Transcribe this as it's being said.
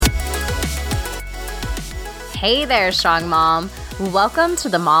Hey there, Strong Mom. Welcome to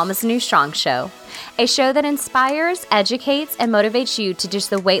the Mom is New Strong Show, a show that inspires, educates, and motivates you to ditch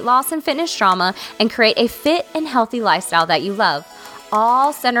the weight loss and fitness drama and create a fit and healthy lifestyle that you love,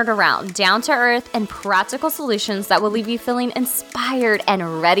 all centered around down-to-earth and practical solutions that will leave you feeling inspired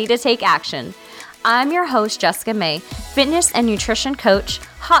and ready to take action. I'm your host, Jessica May, fitness and nutrition coach,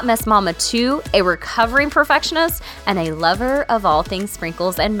 hot mess mama too, a recovering perfectionist, and a lover of all things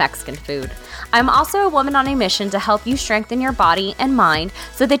sprinkles and Mexican food. I'm also a woman on a mission to help you strengthen your body and mind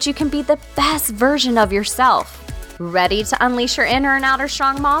so that you can be the best version of yourself. Ready to unleash your inner and outer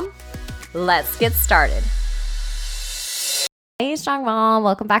strong mom? Let's get started. Hey, Strong Mom.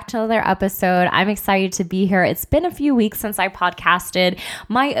 Welcome back to another episode. I'm excited to be here. It's been a few weeks since I podcasted.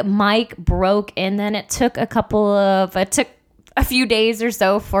 My mic broke and then it took a few days or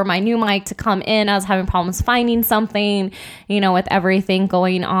so for my new mic to come in. I was having problems finding something, with everything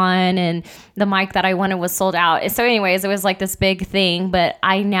going on, and the mic that I wanted was sold out. So anyways, it was like this big thing, but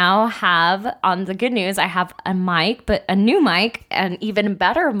I now have, on the good news, I have a mic, but a new mic, an even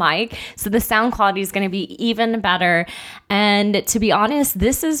better mic. So the sound quality is going to be even better. And to be honest,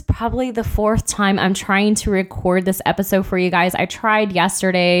 this is probably the fourth time I'm trying to record this episode for you guys. I tried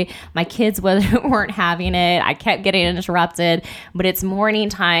yesterday. My kids weren't having it. I kept getting interrupted, but it's morning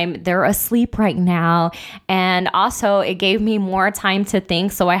time. They're asleep right now. And also it gave me more time to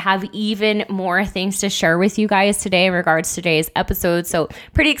think. So I have even more things to share with you guys today in regards to today's episode. So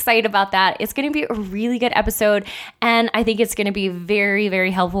pretty excited about that. It's going to be a really good episode. And I think it's going to be very, very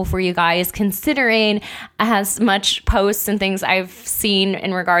helpful for you guys, considering as much posts and things I've seen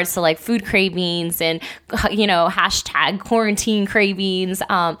in regards to like food cravings and, hashtag quarantine cravings.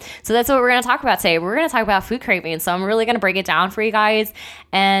 So that's what we're going to talk about today. We're going to talk about food cravings. So I'm really going to break it down for you guys.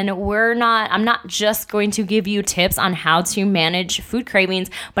 And I'm not just going to give you tips on how to manage food cravings,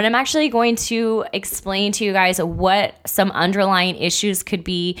 but I'm actually going to explain to you guys what some underlying issues could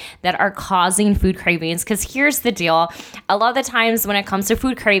be that are causing food cravings. Because here's the deal. A lot of the times when it comes to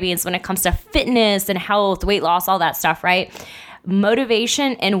food cravings, when it comes to fitness and health, weight loss, all that stuff, right?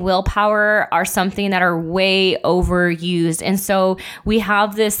 Motivation and willpower are something that are way overused. And so we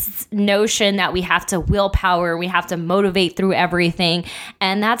have this notion that we have to willpower, we have to motivate through everything.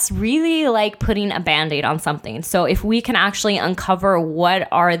 And that's really like putting a Band-Aid on something. So if we can actually uncover what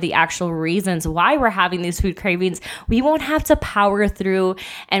are the actual reasons why we're having these food cravings, we won't have to power through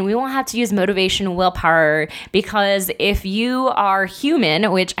and we won't have to use motivation and willpower. Because if you are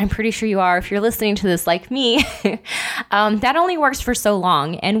human, which I'm pretty sure you are, if you're listening to this like me, that only works for so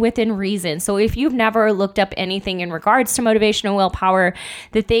long and within reason. So if you've never looked up anything in regards to motivation and willpower,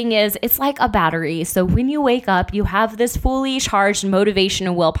 the thing is, it's like a battery. So when you wake up, you have this fully charged motivation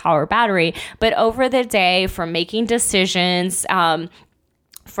and willpower battery, but over the day, from making decisions,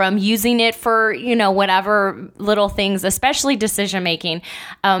 from using it for, whatever little things, especially decision making,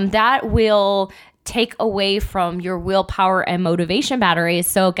 that will take away from your willpower and motivation batteries.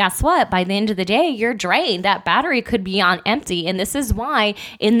 So guess what? By the end of the day, you're drained. That battery could be on empty. And this is why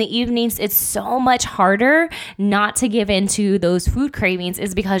in the evenings, it's so much harder not to give into those food cravings,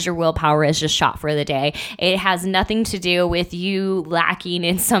 is because your willpower is just shot for the day. It has nothing to do with you lacking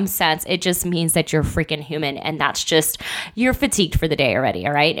in some sense. It just means that you're freaking human. And that's just, you're fatigued for the day already,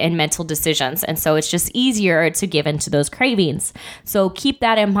 all right? And mental decisions. And so it's just easier to give into those cravings. So keep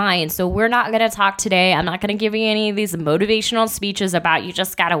that in mind. So we're not going to talk today. I'm not going to give you any of these motivational speeches about you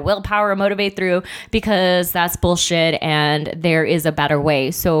just got to willpower motivate through, because that's bullshit and there is a better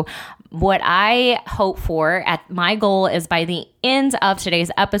way. So what I hope for, my goal is by the end of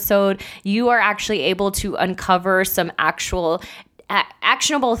today's episode, you are actually able to uncover some actual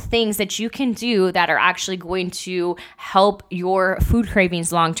actionable things that you can do that are actually going to help your food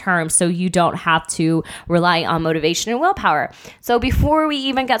cravings long term, so you don't have to rely on motivation and willpower. So before we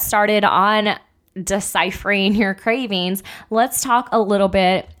even get started on deciphering your cravings, let's talk a little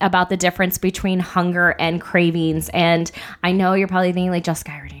bit about the difference between hunger and cravings. And I know you're probably thinking like,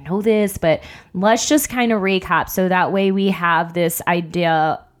 Jessica, I already know this, but let's just kind of recap so that way we have this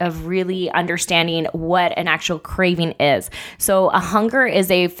idea of really understanding what an actual craving is. So a hunger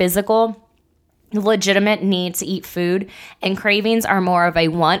is a physical, legitimate need to eat food, and cravings are more of a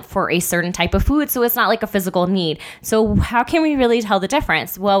want for a certain type of food. So it's not like a physical need. So how can we really tell the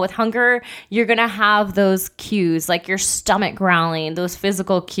difference? Well, with hunger, you're going to have those cues, like your stomach growling, those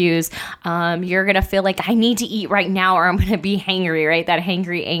physical cues. You're going to feel like I need to eat right now or I'm going to be hangry, right? That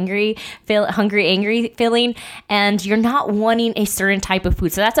hungry, angry feeling. And you're not wanting a certain type of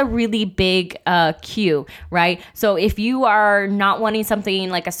food. So that's a really big cue, right? So if you are not wanting something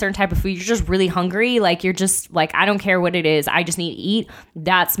like a certain type of food, you're just really hungry hungry, like you're just like, I don't care what it is, I just need to eat,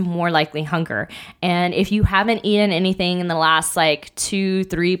 that's more likely hunger. And if you haven't eaten anything in the last like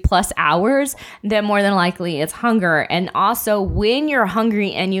 2-3 plus hours, then more than likely it's hunger. And also when you're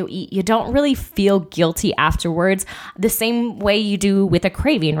hungry and you eat, you don't really feel guilty afterwards the same way you do with a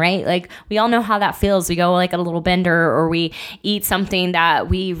craving, right? Like we all know how that feels. We go like a little bender or we eat something that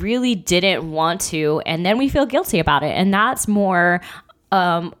we really didn't want to, and then we feel guilty about it. And that's more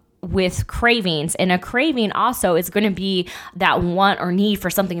with cravings. And a craving also is going to be that want or need for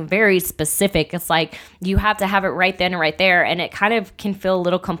something very specific. It's like you have to have it right then and right there, and it kind of can feel a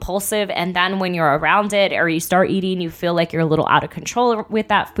little compulsive. And then when you're around it or you start eating, you feel like you're a little out of control with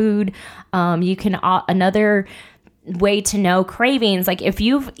that food. You can another way to know cravings, like if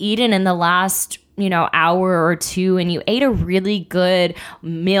you've eaten in the last hour or two and you ate a really good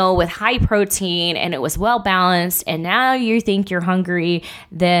meal with high protein and it was well balanced, and now you think you're hungry,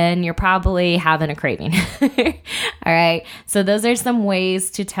 then you're probably having a craving. All right. So those are some ways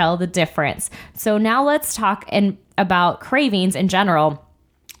to tell the difference. So now let's talk about cravings in general.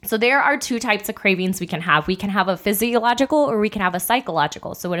 So there are two types of cravings we can have. We can have a physiological or we can have a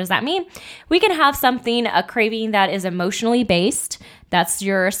psychological. So what does that mean? We can have a craving that is emotionally based. That's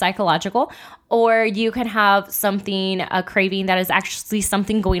your psychological. Or you can have a craving that is actually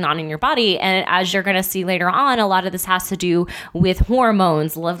something going on in your body. And as you're going to see later on, a lot of this has to do with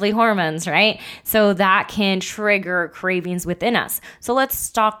hormones, lovely hormones, right? So that can trigger cravings within us. So let's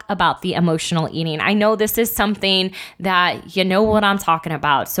talk about the emotional eating. I know this is something that you know what I'm talking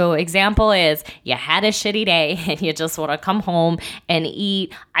about. So example is you had a shitty day and you just want to come home and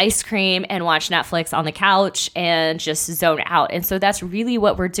eat ice cream and watch Netflix on the couch and just zone out. And so that's really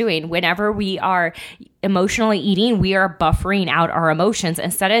what we're doing. Whenever we are emotionally eating, we are buffering out our emotions.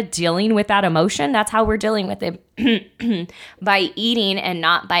 Instead of dealing with that emotion, that's how we're dealing with it by eating and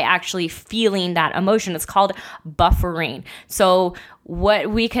not by actually feeling that emotion. It's called buffering. So what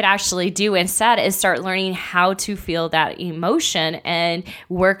we could actually do instead is start learning how to feel that emotion and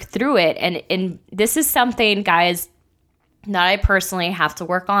work through it. And this is something, guys, that I personally have to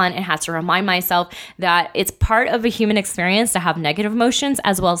work on and have to remind myself that it's part of a human experience to have negative emotions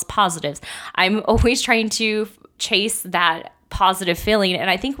as well as positives. I'm always trying to chase that positive feeling. And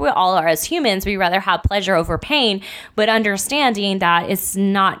I think we all are as humans. We rather have pleasure over pain, but understanding that it's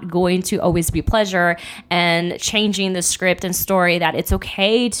not going to always be pleasure and changing the script and story that it's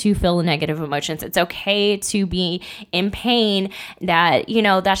okay to feel negative emotions. It's okay to be in pain, that,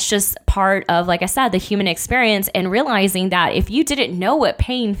 that's just part of, like I said, the human experience, and realizing that if you didn't know what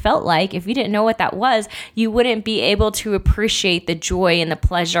pain felt like, if you didn't know what that was, you wouldn't be able to appreciate the joy and the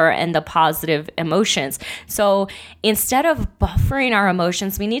pleasure and the positive emotions. So instead of buffering our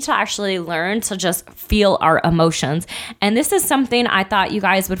emotions, we need to actually learn to just feel our emotions. And this is something I thought you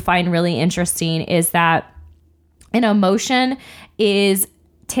guys would find really interesting, is that an emotion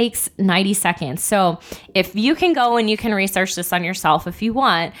takes 90 seconds. So if you can go and you can research this on yourself if you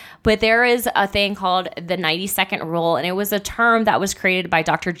want, but there is a thing called the 90-second rule. And it was a term that was created by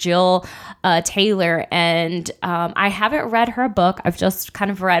Dr. Jill Taylor. And I haven't read her book. I've just kind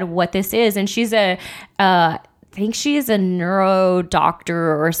of read what this is. And she's I think she is a neuro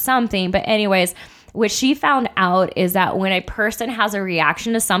doctor or something. But anyways, what she found out is that when a person has a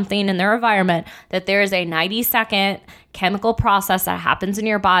reaction to something in their environment, that there is a 90-second chemical process that happens in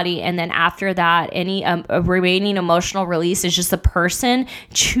your body. And then after that, any remaining emotional release is just a person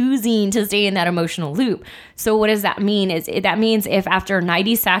choosing to stay in that emotional loop. So what does that mean? That means if after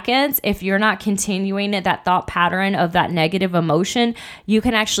 90 seconds, if you're not continuing that thought pattern of that negative emotion, you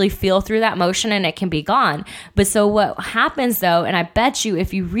can actually feel through that emotion and it can be gone. But so what happens though, and I bet you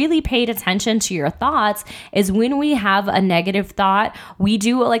if you really paid attention to your thoughts, is when we have a negative thought, we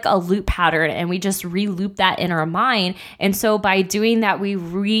do like a loop pattern and we just re-loop that in our mind. And so by doing that, we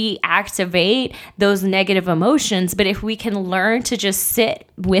reactivate those negative emotions. But if we can learn to just sit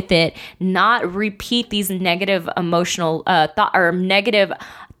with it, not repeat these negative emotional negative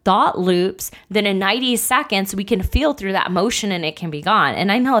thought loops, then in 90 seconds, we can feel through that emotion and it can be gone.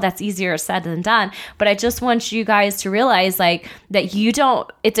 And I know that's easier said than done, but I just want you guys to realize that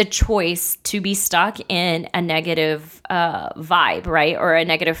it's a choice to be stuck in a negative vibe, right? Or a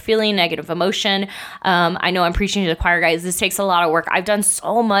negative feeling, negative emotion. I know I'm preaching to the choir, guys. This takes a lot of work. I've done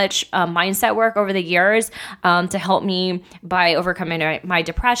so much mindset work over the years to help me by overcoming my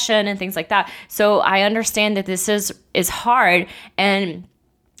depression and things like that. So I understand that this is hard, and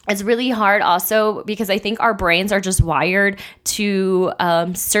it's really hard also because I think our brains are just wired to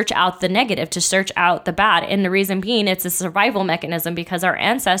search out the negative, to search out the bad. And the reason being, it's a survival mechanism because our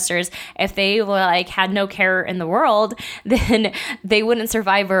ancestors, if they like had no care in the world, then they wouldn't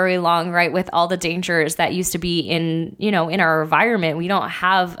survive very long, right? With all the dangers that used to be in, you know, in our environment. We don't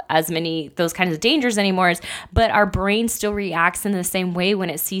have as many those kinds of dangers anymore, but our brain still reacts in the same way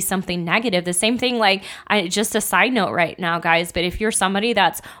when it sees something negative. The same thing, like just a side note right now, guys, but if you're somebody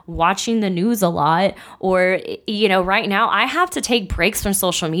that's watching the news a lot, or, you know, right now I have to take breaks from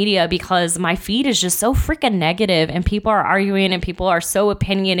social media because my feed is just so freaking negative and people are arguing and people are so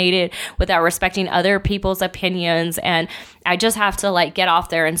opinionated without respecting other people's opinions. And I just have to like get off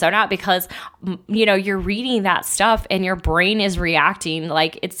there and zone out because, you know, you're reading that stuff and your brain is reacting,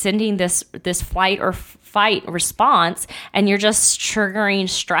 like it's sending this flight or fight response, and you're just triggering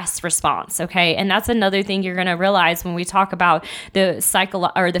stress response. Okay. And that's another thing you're going to realize when we talk about the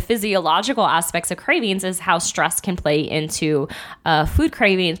the physiological aspects of cravings is how stress can play into food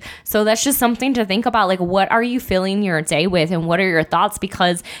cravings. So that's just something to think about. Like, what are you filling your day with and what are your thoughts?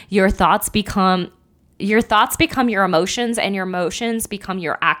 Because your thoughts become your emotions and your emotions become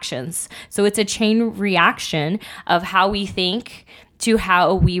your actions. So it's a chain reaction of how we think to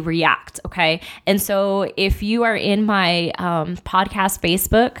how we react. Okay. And so if you are in my podcast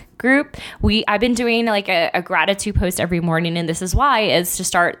Facebook group, I've been doing like a gratitude post every morning. And this is why, is to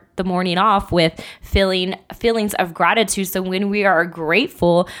start the morning off with feelings of gratitude. So when we are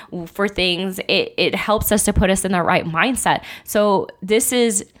grateful for things, it helps us to put us in the right mindset. So this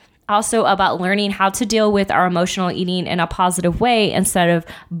is also about learning how to deal with our emotional eating in a positive way instead of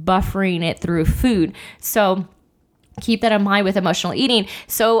buffering it through food. So keep that in mind with emotional eating.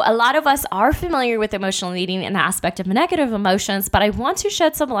 So a lot of us are familiar with emotional eating in the aspect of negative emotions, but I want to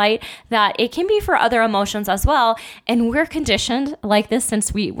shed some light that it can be for other emotions as well. And we're conditioned like this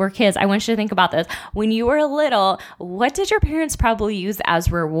since we were kids. I want you to think about this. When you were little, what did your parents probably use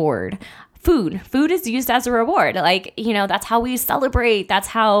as reward? Food is used as a reward. Like, you know, that's how we celebrate. That's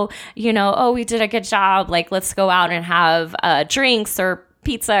how, you know, oh, we did a good job. Like, let's go out and have drinks or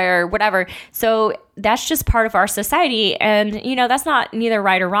pizza or whatever. So that's just part of our society. And, you know, that's not neither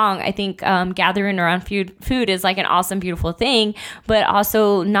right or wrong. I think gathering around food is like an awesome, beautiful thing, but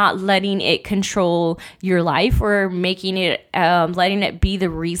also not letting it control your life or making it, letting it be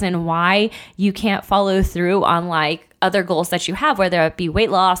the reason why you can't follow through on like other goals that you have, whether it be weight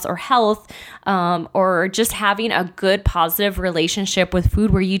loss or health, or just having a good, positive relationship with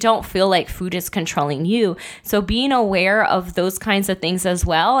food where you don't feel like food is controlling you. So being aware of those kinds of things as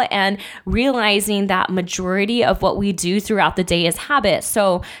well, and realizing that majority of what we do throughout the day is habit.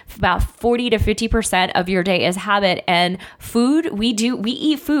 So about 40 to 50% of your day is habit, and food, we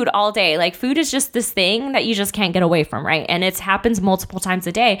eat food all day. Like, food is just this thing that you just can't get away from, right? And it happens multiple times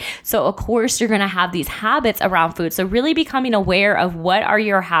a day. So of course you're going to have these habits around food. So really becoming aware of what are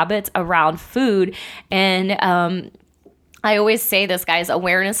your habits around food. And I always say this, guys,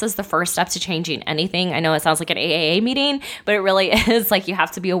 awareness is the first step to changing anything. I know it sounds like an AAA meeting, but it really is. Like, you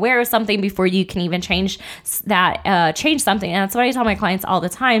have to be aware of something before you can even change something. And that's what I tell my clients all the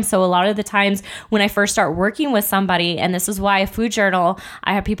time. So a lot of the times when I first start working with somebody, and this is why a food journal,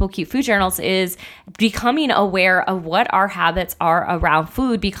 I have people keep food journals, is becoming aware of what our habits are around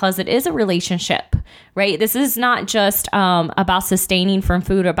food, because it is a relationship, right? This is not just about sustaining from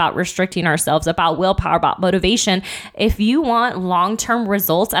food, about restricting ourselves, about willpower, about motivation. If you want long-term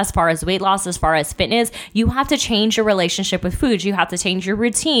results as far as weight loss, as far as fitness, you have to change your relationship with food. You have to change your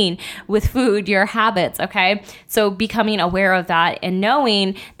routine with food, your habits, okay? So becoming aware of that and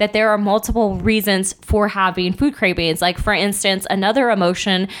knowing that there are multiple reasons for having food cravings. Like, for instance, another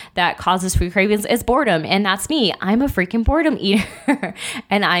emotion that causes food cravings is boredom. And that's me. I'm a freaking boredom eater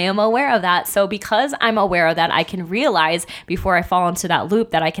and I am aware of that. So because I'm aware of that, I can realize before I fall into that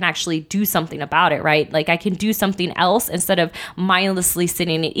loop that I can actually do something about it, right? Like, I can do something else instead of mindlessly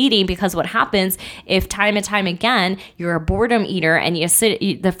sitting and eating. Because what happens if time and time again you're a boredom eater and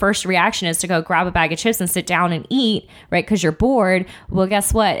the first reaction is to go grab a bag of chips and sit down and eat, right? Because you're bored. Well,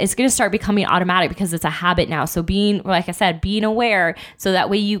 guess what? It's going to start becoming automatic because it's a habit now. So like I said, being aware, so that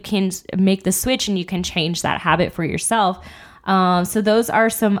way you can make the switch and you can change that habit for yourself. So those are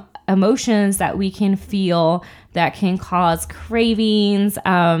some emotions that we can feel that can cause cravings.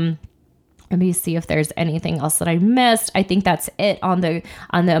 Let me see if there's anything else that I missed. I think that's it on the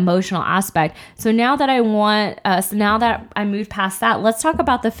emotional aspect. So now that now that I moved past that, let's talk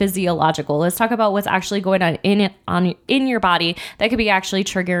about the physiological. Let's talk about what's actually going on in your body that could be actually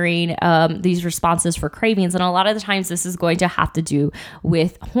triggering these responses for cravings. And a lot of the times this is going to have to do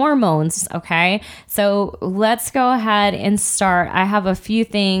with hormones. Okay. So let's go ahead and start. I have a few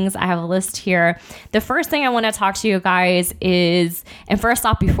things. I have a list here. The first thing I want to talk to you guys is, and first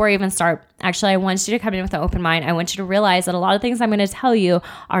off, before I even start, actually, I want you to come in with an open mind. I want you to realize that a lot of things I'm going to tell you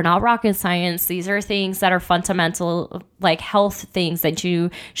are not rocket science. These are things that are fundamental, like health things that you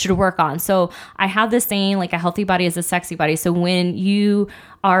should work on. So I have this saying, like, a healthy body is a sexy body. So when you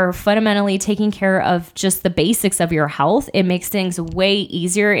are fundamentally taking care of just the basics of your health, it makes things way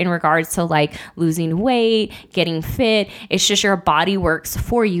easier in regards to like losing weight, getting fit. It's just your body works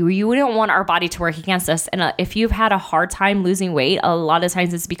for you. You wouldn't want our body to work against us. And if you've had a hard time losing weight, a lot of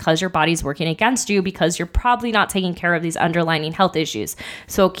times it's because your body's working against you because you're probably not taking care of these underlying health issues.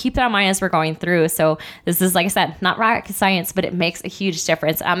 So keep that in mind as we're going through. So this is, like I said, not rocket science, but it makes a huge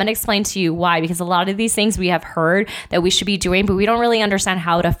difference. I'm going to explain to you why, because a lot of these things we have heard that we should be doing, but we don't really understand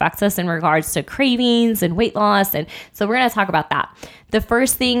how it affects us in regards to cravings and weight loss. And so we're going to talk about that. The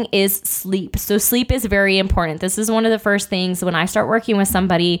first thing is sleep. So sleep is very important. This is one of the first things when I start working with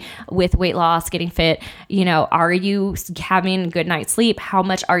somebody with weight loss, getting fit, are you having a good night's sleep? How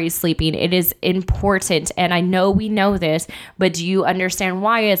much are you sleeping? It is important. And I know we know this, but do you understand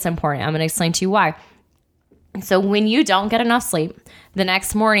why it's important? I'm going to explain to you why. So when you don't get enough sleep, the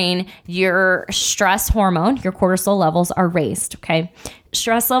next morning, your stress hormone, your cortisol levels are raised, okay?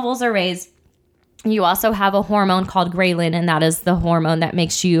 Stress levels are raised. You also have a hormone called ghrelin, and that is the hormone that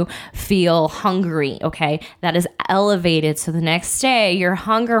makes you feel hungry, okay? That is elevated. So the next day, your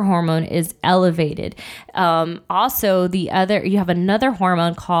hunger hormone is elevated. Also, you have another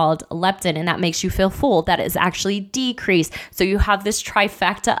hormone called leptin, and that makes you feel full. That is actually decreased. So you have this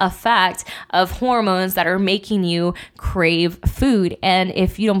trifecta effect of hormones that are making you crave food. And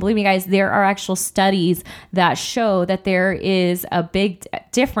if you don't believe me, guys, there are actual studies that show that there is a big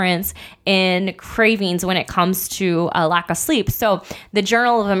difference in cravings when it comes to a lack of sleep. So the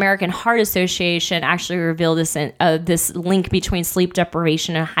Journal of American Heart Association actually revealed this link between sleep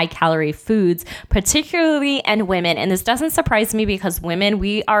deprivation and high calorie foods, particularly in women. And this doesn't surprise me because women,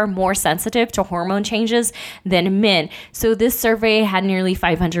 we are more sensitive to hormone changes than men. So this survey had nearly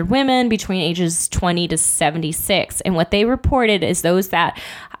 500 women between ages 20 to 76. And what they reported is those that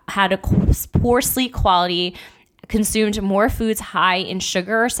had a poor sleep quality consumed more foods high in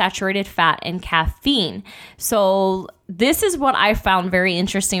sugar, saturated fat, and caffeine. So this is what I found very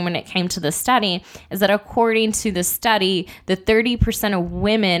interesting when it came to the study, is that according to the study, the 30% of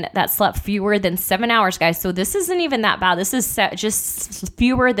women that slept fewer than 7 hours, guys, so this isn't even that bad. This is just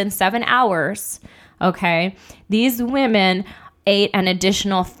fewer than 7 hours, okay? These women ate an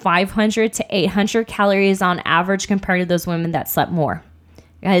additional 500 to 800 calories on average compared to those women that slept more.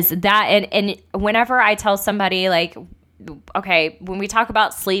 Guys, that, and whenever I tell somebody, like, okay, when we talk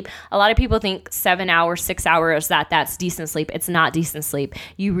about sleep, a lot of people think 7 hours, 6 hours, that's decent sleep. It's not decent sleep.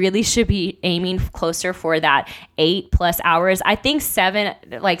 You really should be aiming closer for that 8+ hours. I think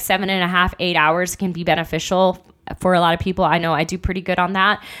 7.5, 8 hours can be beneficial for a lot of people. I know I do pretty good on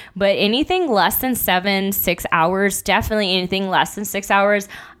that, but anything less than 6 hours, definitely anything less than 6 hours,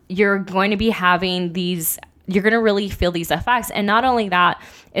 you're going to be having you're going to really feel these effects. And not only that,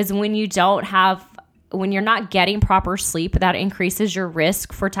 is when you're not getting proper sleep, that increases your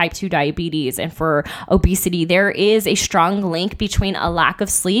risk for type 2 diabetes and for obesity. There is a strong link between a lack of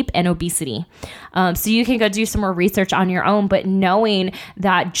sleep and obesity. So you can go do some more research on your own, but knowing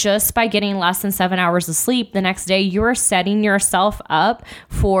that just by getting less than 7 hours of sleep the next day, you're setting yourself up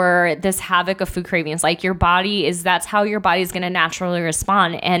for this havoc of food cravings. Like that's how your body is going to naturally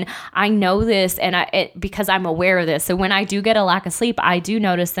respond. And I know this because I'm aware of this. So when I do get a lack of sleep, I do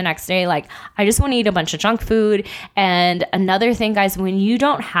notice the next day, like, I just want to eat a bunch of junk food. And another thing, guys, when you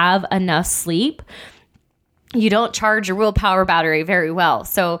don't have enough sleep, you don't charge your willpower battery very well.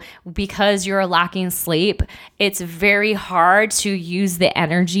 So because you're lacking sleep, it's very hard to use the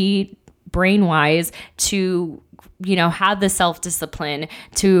energy brain-wise to have the self-discipline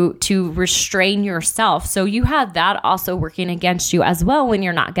to restrain yourself. So you have that also working against you as well when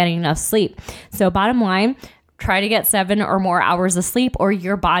you're not getting enough sleep. So bottom line, try to get 7 or more hours of sleep, or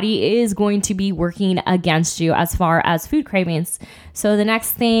your body is going to be working against you as far as food cravings. So the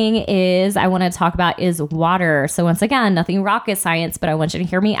next thing is I want to talk about is water. So once again, nothing rocket science, but I want you to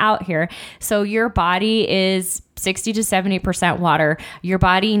hear me out here. So your body is 60 to 70% water. Your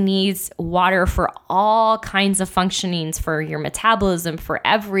body needs water for all kinds of functionings, for your metabolism, for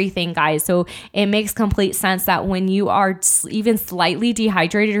everything, guys. So it makes complete sense that when you are even slightly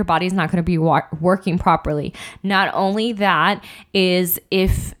dehydrated, your body's not going to be working properly. Not only that is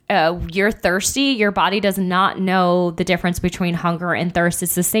if you're thirsty, your body does not know the difference between hunger and thirst.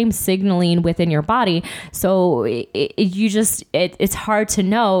 It's the same signaling within your body. So it's hard to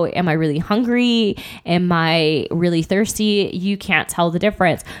know, am I really hungry? Am I really thirsty? You can't tell the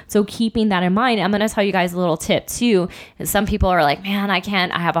difference. So keeping that in mind, I'm going to tell you guys a little tip too. Some people are like, man, I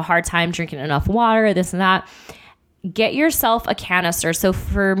have a hard time drinking enough water, this and that. Get yourself a canister. So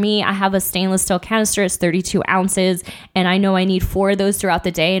for me, I have a stainless steel canister. It's 32 ounces. And I know I need 4 of those throughout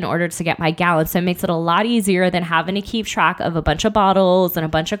the day in order to get my gallon. So it makes it a lot easier than having to keep track of a bunch of bottles and a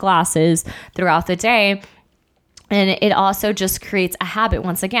bunch of glasses throughout the day. And it also just creates a habit.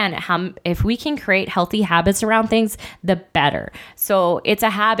 Once again, if we can create healthy habits around things, the better. So it's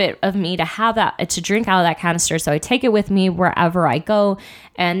a habit of me to have that, to drink out of that canister. So I take it with me wherever I go.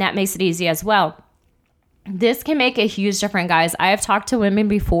 And that makes it easy as well. This can make a huge difference, guys. I have talked to women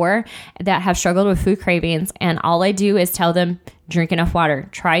before that have struggled with food cravings, and all I do is tell them, drink enough water.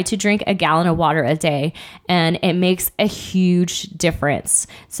 Try to drink a gallon of water a day, and it makes a huge difference.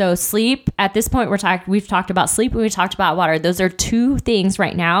 So sleep, at this point, we've talked about sleep and we talked about water. Those are 2 things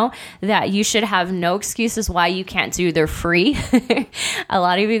right now that you should have no excuses why you can't do. They're free. A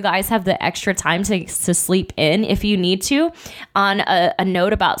lot of you guys have the extra time to sleep in if you need to. On a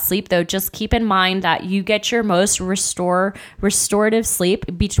note about sleep, though, just keep in mind that you get your most restorative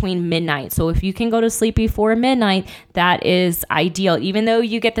sleep between midnight. So if you can go to sleep before midnight, that is ideal. Even though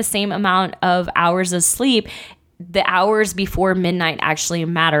you get the same amount of hours of sleep, the hours before midnight actually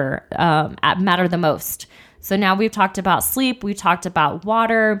matter the most. So now we've talked about sleep, we talked about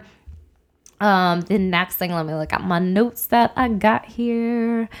water. The next thing, let me look at my notes that I got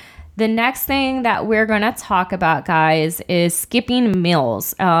here. The next thing that we're going to talk about, guys, is skipping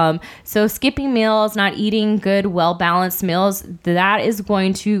meals. So skipping meals, not eating good, well-balanced meals, that is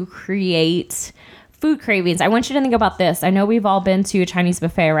going to create food cravings. I want you to think about this. I know we've all been to a Chinese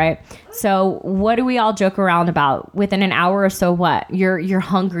buffet, right? So what do we all joke around about? Within an hour or so, what? You're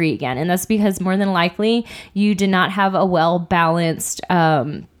hungry again. And that's because more than likely you did not have a well-balanced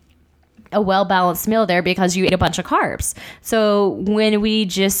meal there because you ate a bunch of carbs. So when we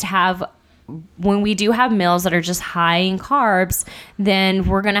do have meals that are just high in carbs, then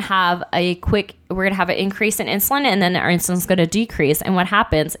we're going to have an increase in insulin, and then our insulin's going to decrease. And what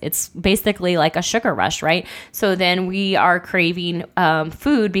happens? It's basically like a sugar rush, right? So then we are craving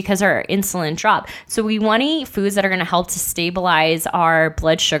food because our insulin dropped. So we want to eat foods that are going to help to stabilize our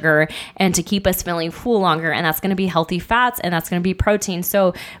blood sugar and to keep us feeling full longer. And that's going to be healthy fats, and that's going to be protein.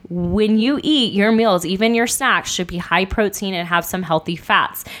 So when you eat your meals, even your snacks should be high protein and have some healthy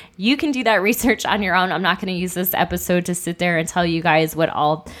fats. You can do that research on your own. I'm not going to use this episode to sit there and tell you guys what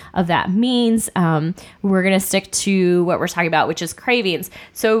all of that means. We're going to stick to what we're talking about, which is cravings.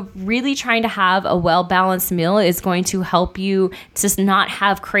 So really trying to have a well-balanced meal is going to help you to not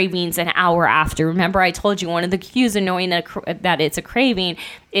have cravings an hour after. Remember, I told you one of the cues of knowing that it's a craving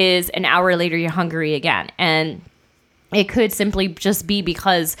is an hour later you're hungry again. And it could simply just be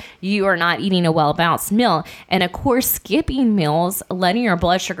because you are not eating a well-balanced meal. And of course, skipping meals, letting your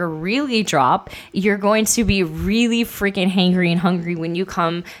blood sugar really drop, you're going to be really freaking hangry and hungry when you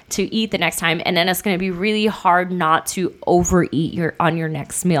come to eat the next time. And then it's going to be really hard not to overeat on your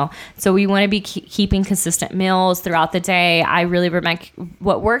next meal. So we want to be keeping consistent meals throughout the day. I really recommend,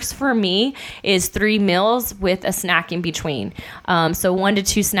 what works for me is 3 meals with a snack in between. So 1 to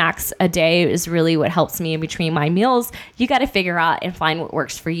 2 snacks a day is really what helps me in between my meals. You got to figure out and find what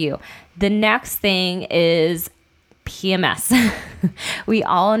works for you. The next thing is PMS. We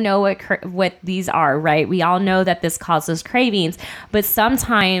all know what these are, right? We all know that this causes cravings, but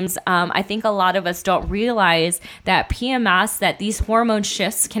sometimes I think a lot of us don't realize that PMS, that these hormone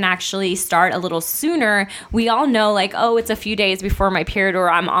shifts can actually start a little sooner. We all know like, oh, it's a few days before my period, or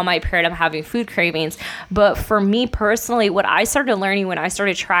I'm on my period, I'm having food cravings. But for me personally, what I started learning when I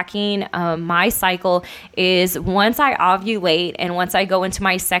started tracking my cycle is once I ovulate and once I go into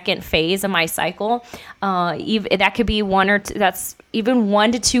my second phase of my cycle, that that could be that's even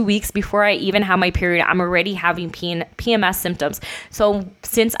 1 to 2 weeks before I even have my period, I'm already having PMS symptoms. So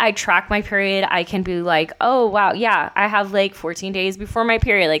since I track my period, I can be like, oh, wow, yeah, I have like 14 days before my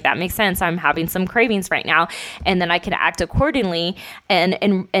period. Like that makes sense. I'm having some cravings right now. And then I can act accordingly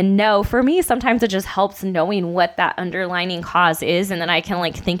and know. For me, sometimes it just helps knowing what that underlying cause is. And then I can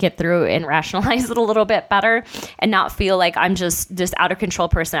like think it through and rationalize it a little bit better and not feel like I'm just this out of control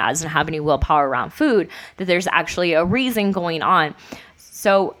person that doesn't have any willpower around food, that there's actually a reason going on.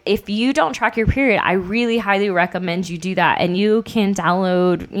 So if you don't track your period, I really highly recommend you do that. And you can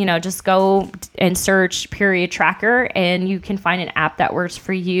download, just go and search period tracker and you can find an app that works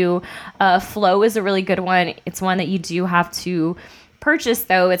for you. Flow is a really good one. It's one that you do have to purchase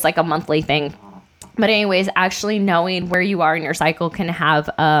though. It's like a monthly thing. But anyways, actually knowing where you are in your cycle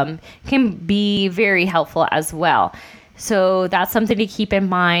can be very helpful as well. So that's something to keep in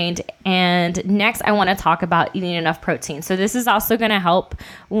mind. And next, I want to talk about eating enough protein. So this is also going to help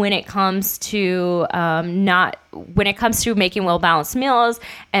when it comes to making well-balanced meals,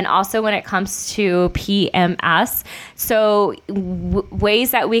 and also when it comes to PMS. So ways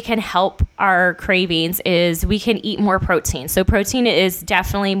that we can help our cravings is we can eat more protein. So protein is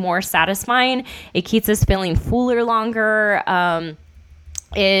definitely more satisfying. It keeps us feeling fuller longer.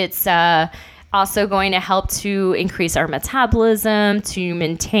 It's also going to help to increase our metabolism, to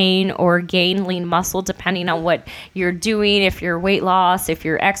maintain or gain lean muscle, depending on what you're doing, if you're weight loss, if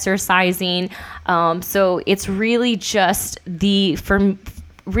you're exercising. So it's really just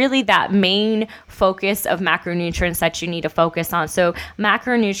that main focus of macronutrients that you need to focus on. So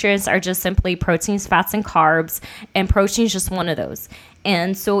macronutrients are just simply proteins, fats, and carbs, and protein is just one of those.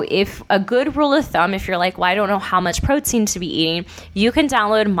 And so if a good rule of thumb, if you're like, well, I don't know how much protein to be eating, you can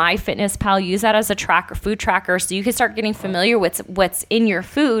download MyFitnessPal, use that as a food tracker, so you can start getting familiar with what's in your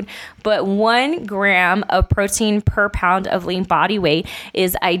food. But 1 gram of protein per pound of lean body weight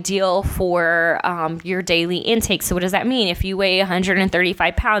is ideal for your daily intake. So what does that mean? If you weigh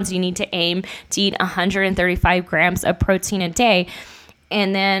 135 pounds, you need to aim to eat 135 grams of protein a day.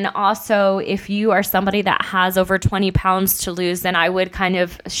 And then also, if you are somebody that has over 20 pounds to lose, then I would kind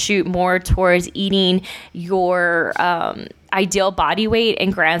of shoot more towards eating your ideal body weight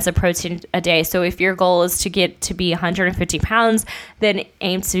in grams of protein a day. So if your goal is to get to be 150 pounds, then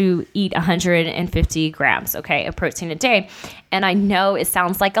aim to eat 150 grams, of protein a day. And I know it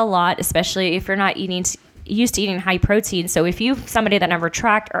sounds like a lot, especially if you're not used to eating high protein. So if you're somebody that never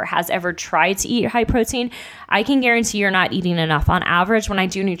tracked or has ever tried to eat high protein, I can guarantee you're not eating enough. On average, when I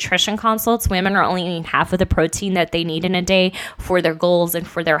do nutrition consults, women are only eating half of the protein that they need in a day for their goals and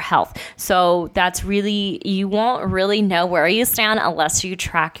for their health. So that's really, you won't really know where you stand unless you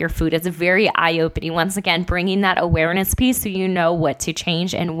track your food. It's very eye-opening. Once again, bringing that awareness piece so you know what to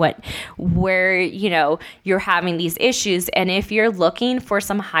change and where you're having these issues. And if you're looking for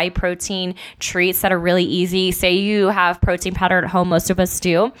some high protein treats that are really easy, say you have protein powder at home, most of us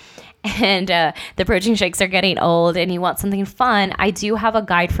do, and the protein shakes are getting old and you want something fun, I do have a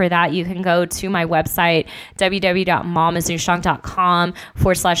guide for that. You can go to my website,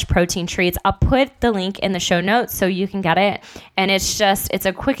 www.mamasnutrition.com/protein treats. I'll put the link in the show notes so you can get it. And it's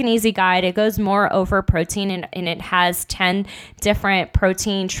a quick and easy guide. It goes more over protein and it has 10 different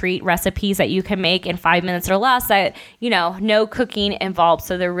protein treat recipes that you can make in 5 minutes or less that, no cooking involved.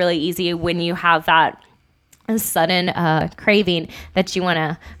 So they're really easy when you have that sudden craving that you want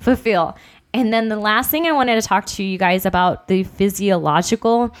to fulfill. And then the last thing I wanted to talk to you guys about, the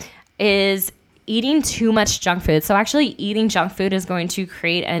physiological, is eating too much junk food. So actually eating junk food is going to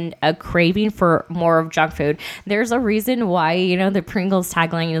create a craving for more of junk food. There's a reason why, the Pringles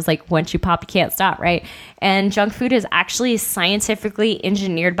tagline is like, once you pop, you can't stop, right? And junk food is actually scientifically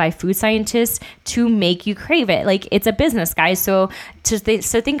engineered by food scientists to make you crave it. Like, it's a business, guys. So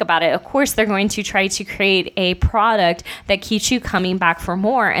think about it. Of course, they're going to try to create a product that keeps you coming back for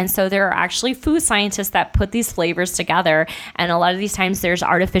more. And so there are actually food scientists that put these flavors together. And a lot of these times there's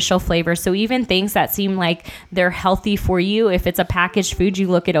artificial flavors. So even things that seem like they're healthy for you, if it's a packaged food, you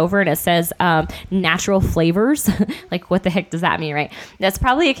look it over and it says natural flavors. Like, what the heck does that mean, right? That's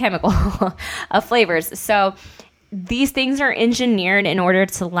probably a chemical of flavors. So these things are engineered in order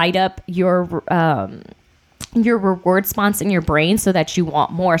to light up your reward response in your brain so that you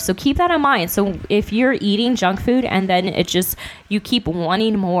want more. So keep that in mind. So if you're eating junk food and then you keep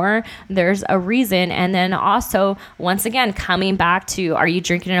wanting more, there's a reason. And then also, once again, coming back to, are you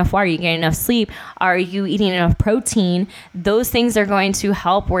drinking enough water? Are you getting enough sleep? Are you eating enough protein? Those things are going to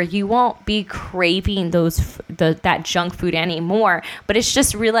help where you won't be craving that junk food anymore. But it's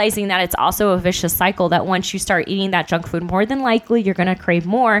just realizing that it's also a vicious cycle, that once you start eating that junk food, more than likely you're going to crave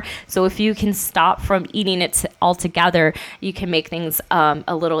more. So if you can stop from eating it all together, you can make things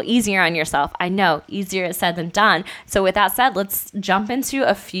a little easier on yourself. I know, easier said than done. So with that said, let's jump into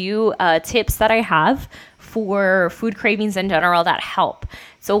a few tips that I have for food cravings in general that help.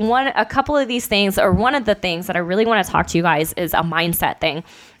 So a couple of these things, or one of the things that I really want to talk to you guys is a mindset thing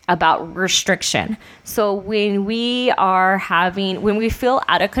about restriction. So when we feel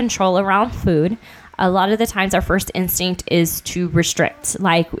out of control around food, a lot of the times our first instinct is to restrict.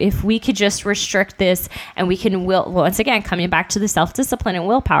 Like if we could just restrict this and we can once again, coming back to the self-discipline and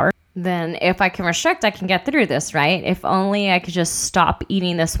willpower, then if I can restrict, I can get through this, right? If only I could just stop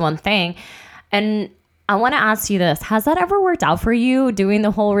eating this one thing. And I want to ask you this. Has that ever worked out for you, doing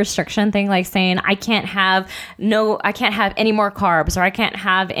the whole restriction thing, like saying, I can't have any more carbs, or I can't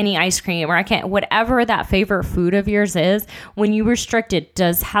have any ice cream, or I can't, whatever that favorite food of yours is, when you restrict it,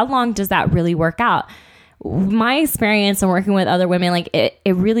 how long does that really work out? My experience in working with other women, like it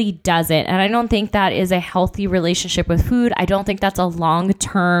really doesn't. And I don't think that is a healthy relationship with food. I don't think that's a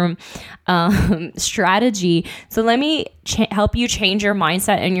long-term strategy. So let me help you change your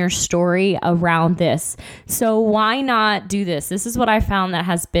mindset and your story around this. So why not do this? This is what I found that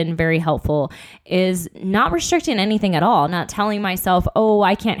has been very helpful, is not restricting anything at all, not telling myself, oh,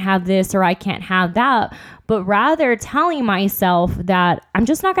 I can't have this or I can't have that, but rather telling myself that I'm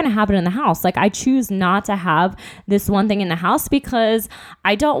just not going to have it in the house. Like I choose not to have this one thing in the house because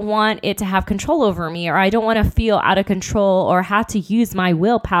I don't want it to have control over me, or I don't want to feel out of control or have to use my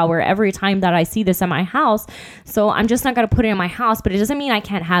willpower every time that I see this in my house. So I'm just not going to put it in my house, but it doesn't mean I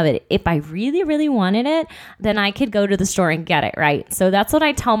can't have it. If I really, really wanted it, then I could go to the store and get it, right? So that's what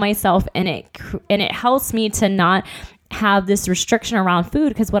I tell myself, and it helps me to not have this restriction around food,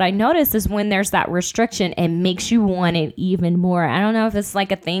 because what I notice is when there's that restriction, it makes you want it even more. I don't know if it's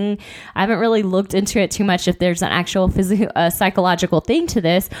like a thing. I haven't really looked into it too much, if there's an actual psychological thing to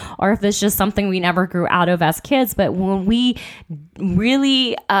this, or if it's just something we never grew out of as kids. But when we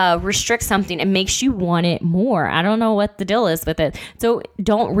really restrict something, it makes you want it more. I don't know what the deal is with it. So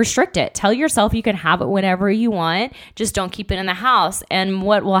don't restrict it. Tell yourself you can have it whenever you want. Just don't keep it in the house. And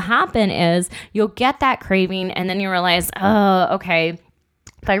what will happen is you'll get that craving, and then you realize, oh, okay,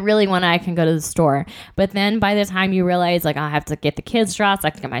 if I really want it, I can go to the store. But then by the time you realize, like, I have to get the kids dressed, I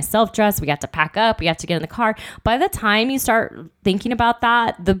have to get myself dressed, we have to pack up, we have to get in the car. By the time you start thinking about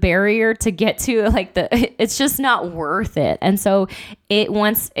that, the barrier to get to, like, it's just not worth it. And so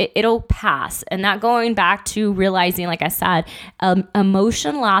it'll pass. And that, going back to realizing, like I said,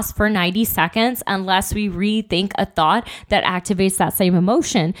 emotion lasts for 90 seconds unless we rethink a thought that activates that same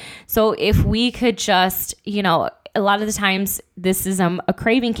emotion. So if we could just, a lot of the times this is a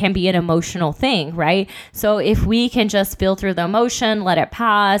craving can be an emotional thing, right? So if we can just feel through the emotion, let it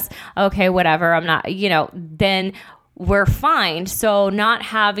pass, okay, whatever, I'm not, then we're fine. So not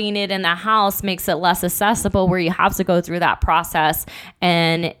having it in the house makes it less accessible, where you have to go through that process,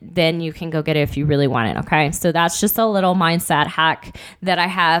 and then you can go get it if you really want it. Okay. So that's just a little mindset hack that I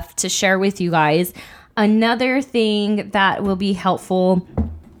have to share with you guys. Another thing that will be helpful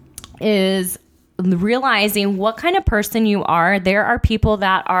is realizing what kind of person you are. There are people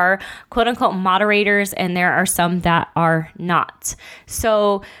that are quote unquote moderators, and there are some that are not.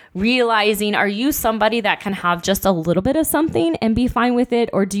 So realizing, are you somebody that can have just a little bit of something and be fine with it?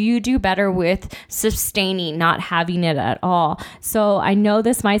 Or do you do better with sustaining, not having it at all? So I know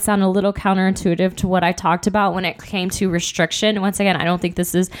this might sound a little counterintuitive to what I talked about when it came to restriction. Once again, I don't think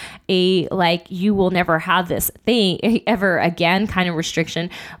this is a, like, you will never have this thing ever again kind of restriction,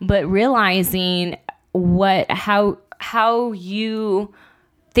 but realizing how you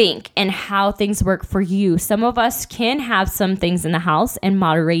think and how things work for you. Some of us can have some things in the house and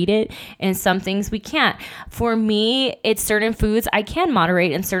moderate it, and some things we can't. For me, it's certain foods I can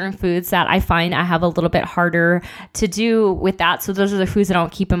moderate, and certain foods that I find I have a little bit harder to do with that. So those are the foods I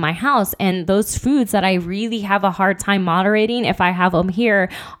don't keep in my house. And those foods that I really have a hard time moderating, if I have them here,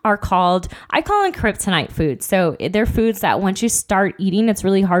 I call them kryptonite foods. So they're foods that once you start eating, it's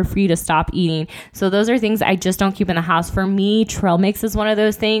really hard for you to stop eating. So those are things I just don't keep in the house. For me, trail mix is one of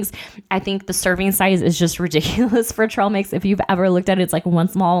those things. I think the serving size is just ridiculous for trail mix. If you've ever looked at it, it's like one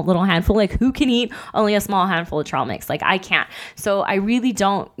small little handful. Like, who can eat only a small handful of trail mix? Like, I can't. So I really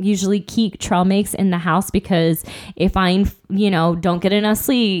don't usually keep trail mix in the house, because if I'm, don't get enough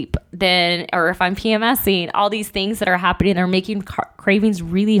sleep, then, or if I'm PMSing, all these things that are happening, they're making cravings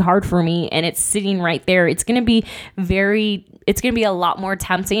really hard for me and it's sitting right there, it's going to be a lot more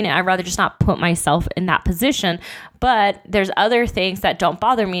tempting, and I'd rather just not put myself in that position. But there's other things that don't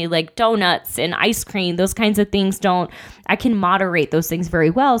bother me, like donuts and ice cream. Those kinds of things I can moderate those things very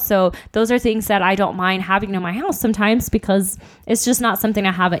well. So those are things that I don't mind having in my house sometimes because it's just not something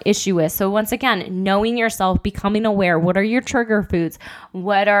I have an issue with. So once again, knowing yourself, becoming aware, what are your trigger foods?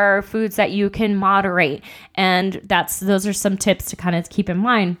 What are foods that you can moderate? And those are some tips to kind of keep in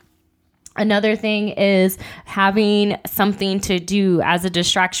mind. Another thing is having something to do as a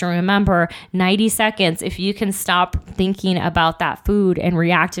distraction. Remember, 90 seconds, if you can stop thinking about that food and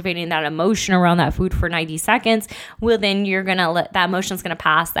reactivating that emotion around that food for 90 seconds, well, then you're going to let that emotion's going to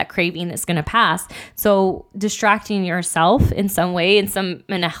pass, that craving is going to pass. So distracting yourself in some way,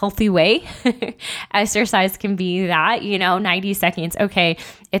 in a healthy way, exercise can be that, 90 seconds. Okay,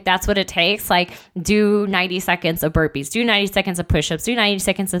 if that's what it takes, like do 90 seconds of burpees, do 90 seconds of push-ups, do 90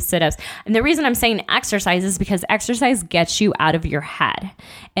 seconds of sit-ups. And the reason I'm saying exercise is because exercise gets you out of your head.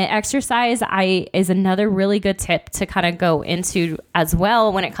 And exercise is another really good tip to kind of go into as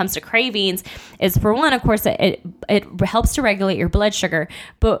well when it comes to cravings is, for one, of course, it helps to regulate your blood sugar.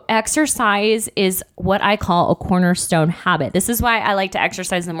 But exercise is what I call a cornerstone habit. This is why I like to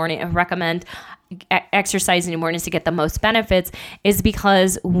exercise in the morning and recommend exercising in the mornings to get the most benefits, is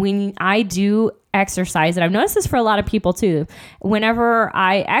because when I do exercise, and I've noticed this for a lot of people too, whenever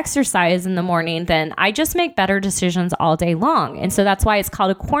I exercise in the morning, then I just make better decisions all day long. And so that's why it's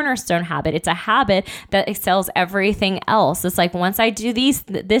called a cornerstone habit. It's a habit that excels everything else. It's like once I do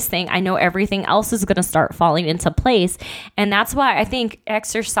this thing, I know everything else is going to start falling into place. And that's why I think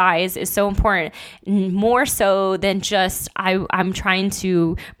exercise is so important, more so than just I'm trying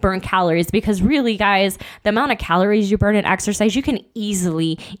to burn calories, because really, guys, the amount of calories you burn in exercise, you can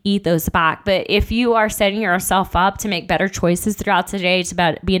easily eat those back. But if you are setting yourself up to make better choices throughout the day,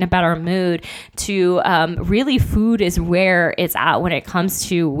 to be in a better mood, to really food is where it's at when it comes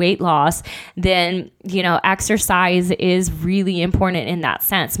to weight loss, then, exercise is really important in that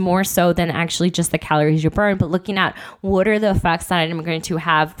sense, more so than actually just the calories you burn, but looking at what are the effects that I'm going to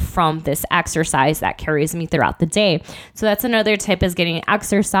have from this exercise that carries me throughout the day. So that's another tip, is getting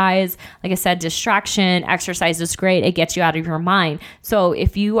exercise. Like I said, distraction, exercise is great. It gets you out of your mind. So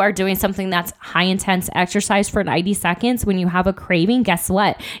if you are doing something that's high intense exercise for 90 seconds, when you have a craving, guess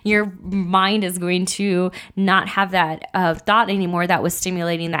what? Your mind is going to not have that thought anymore that was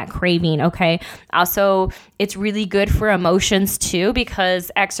stimulating that craving. Okay. Also, it's really good for emotions too,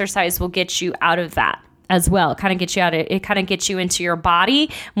 because exercise will get you out of that as well. It kind of gets you into your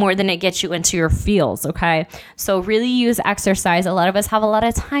body more than it gets you into your feels. Okay. So really use exercise. A lot of us have a lot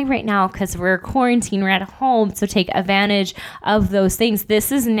of time right now because we're quarantined, we're at home. So take advantage of those things.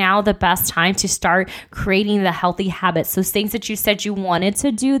 This is now the best time to start creating the healthy habits. Those things that you said you wanted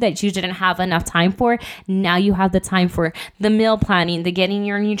to do that you didn't have enough time for, now you have the time for the meal planning, the getting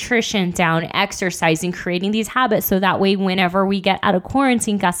your nutrition down, exercising, creating these habits. So that way, whenever we get out of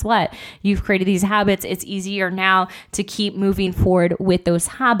quarantine, guess what? You've created these habits. It's easier now to keep moving forward with those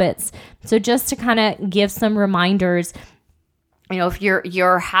habits. So just to kind of give some reminders, if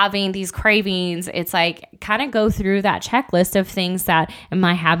you're having these cravings, it's like kind of go through that checklist of things that, am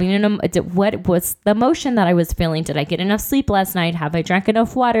I having what was the emotion that I was feeling? Did I get enough sleep last night? Have I drank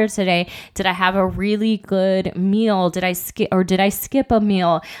enough water today? Did I have a really good meal? Did I skip a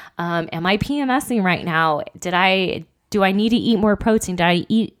meal? Am I PMSing right now? Do I need to eat more protein? Did I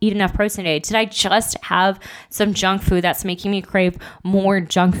eat enough protein today? Did I just have some junk food that's making me crave more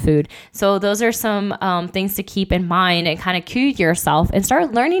junk food? So those are some things to keep in mind, and kind of cue yourself and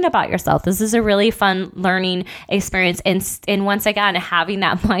start learning about yourself. This is a really fun learning experience. And once again, having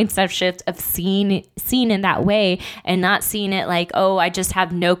that mindset shift of seeing in that way and not seeing it like, oh, I just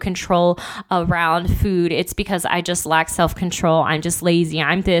have no control around food. It's because I just lack self-control. I'm just lazy.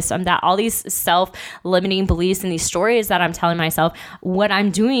 I'm this, I'm that. All these self-limiting beliefs and these stories that I'm telling myself. What I'm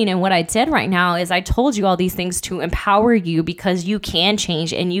doing and what I did right now is I told you all these things to empower you, because you can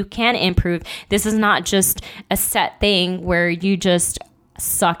change and you can improve. This is not just a set thing where you just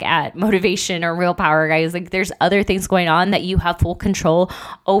suck at motivation or willpower, guys. Like, there's other things going on that you have full control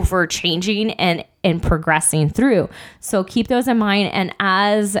over changing and progressing through. So keep those in mind. And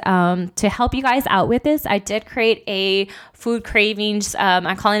as to help you guys out with this, I did create a food cravings,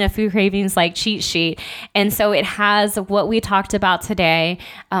 I'm calling it a food cravings like cheat sheet. And so it has what we talked about today.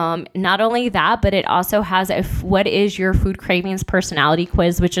 Not only that, but it also has what is your food cravings personality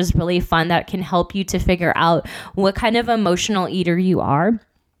quiz, which is really fun, that can help you to figure out what kind of emotional eater you are.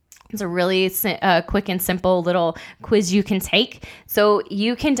 It's a really quick and simple little quiz you can take. So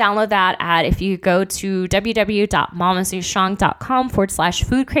you can download that if you go to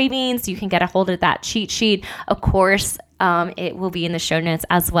www.mamasnewstrong.com/food cravings. You can get a hold of that cheat sheet. Of course, it will be in the show notes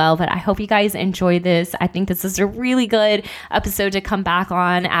as well. But I hope you guys enjoy this. I think this is a really good episode to come back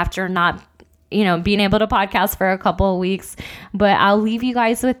on after not being able to podcast for a couple of weeks. But I'll leave you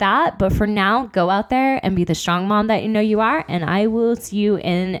guys with that. But for now, go out there and be the strong mom that you know you are. And I will see you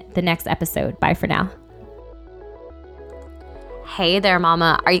in the next episode. Bye for now. Hey there,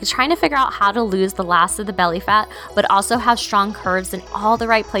 mama. Are you trying to figure out how to lose the last of the belly fat, but also have strong curves in all the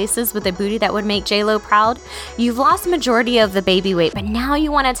right places with a booty that would make J-Lo proud? You've lost the majority of the baby weight, but now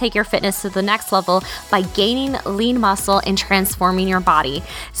you want to take your fitness to the next level by gaining lean muscle and transforming your body.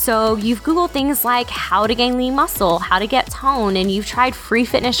 So you've Googled things like how to gain lean muscle, how to get tone, and you've tried free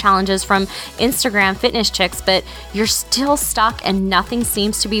fitness challenges from Instagram fitness chicks, but you're still stuck and nothing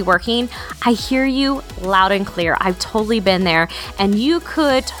seems to be working. I hear you loud and clear. I've totally been there. And you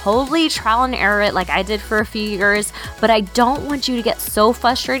could totally trial and error it like I did for a few years, but I don't want you to get so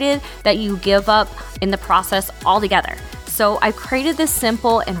frustrated that you give up in the process altogether. So I've created this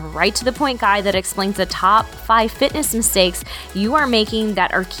simple and right to the point guide that explains the top 5 fitness mistakes you are making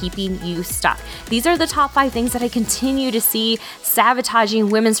that are keeping you stuck. These are the top 5 things that I continue to see sabotaging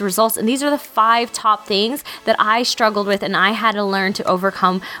women's results. And these are the 5 top things that I struggled with and I had to learn to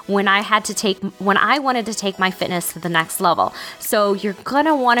overcome when I wanted to take my fitness to the next level. So you're going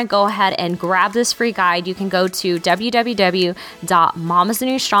to want to go ahead and grab this free guide. You can go to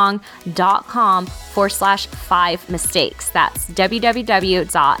www.mamasnewstrong.com/5 mistakes. That's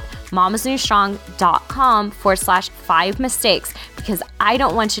www.mamasnewstrong.com/5 mistakes, because I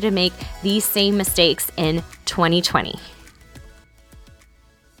don't want you to make these same mistakes in 2020.